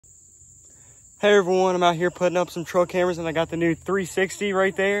Hey everyone, I'm out here putting up some trail cameras and I got the new 360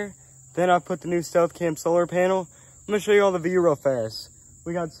 right there. Then I put the new StealthCam solar panel. I'm gonna show you all the view real fast.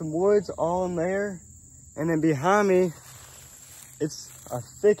 We got some woods all in there. And then behind me, it's a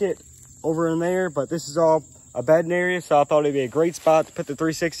thicket over in there, but this is all a bedding area. So I thought it'd be a great spot to put the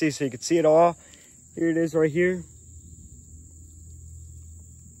 360 so you could see it all. Here it is right here.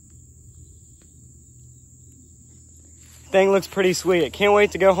 Thing looks pretty sweet. Can't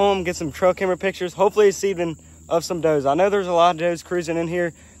wait to go home, get some trail camera pictures. Hopefully it's even of some does. I know there's a lot of does cruising in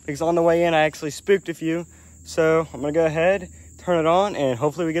here because on the way in I actually spooked a few. So I'm gonna go ahead, turn it on, and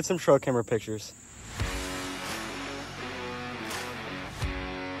hopefully we get some trail camera pictures.